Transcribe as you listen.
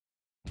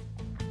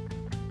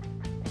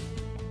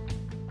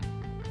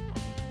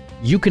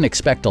You can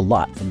expect a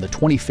lot from the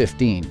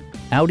 2015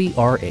 Audi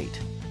R8.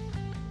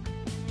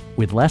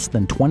 With less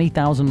than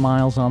 20,000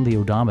 miles on the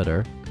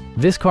odometer,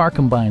 this car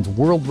combines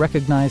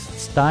world-recognized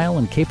style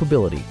and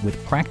capability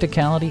with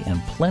practicality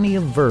and plenty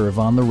of verve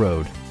on the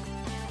road.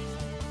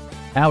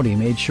 Audi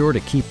made sure to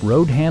keep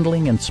road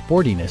handling and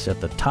sportiness at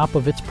the top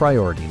of its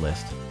priority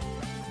list.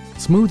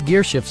 Smooth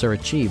gear shifts are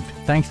achieved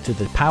thanks to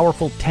the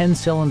powerful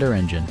 10-cylinder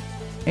engine.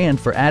 And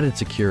for added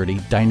security,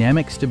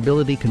 dynamic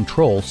stability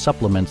control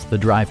supplements the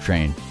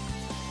drivetrain.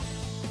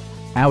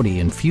 Audi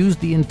infused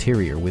the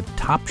interior with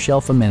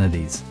top-shelf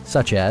amenities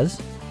such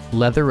as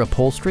leather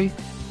upholstery,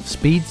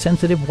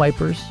 speed-sensitive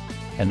wipers,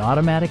 an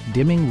automatic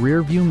dimming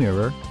rear-view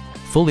mirror,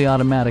 fully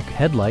automatic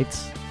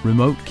headlights,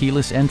 remote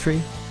keyless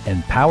entry,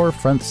 and power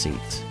front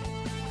seats.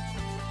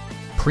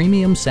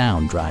 Premium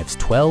sound drives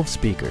 12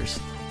 speakers,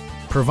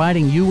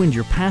 providing you and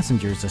your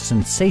passengers a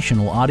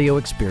sensational audio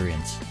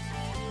experience.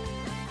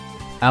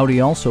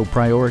 Audi also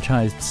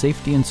prioritized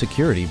safety and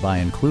security by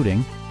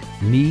including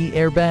knee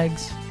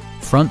airbags,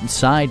 front and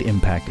side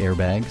impact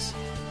airbags,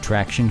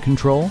 traction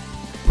control,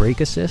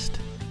 brake assist,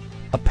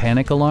 a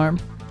panic alarm,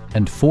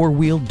 and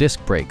four-wheel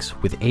disc brakes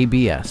with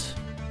ABS.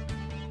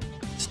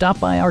 Stop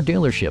by our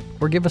dealership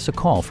or give us a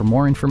call for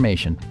more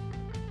information.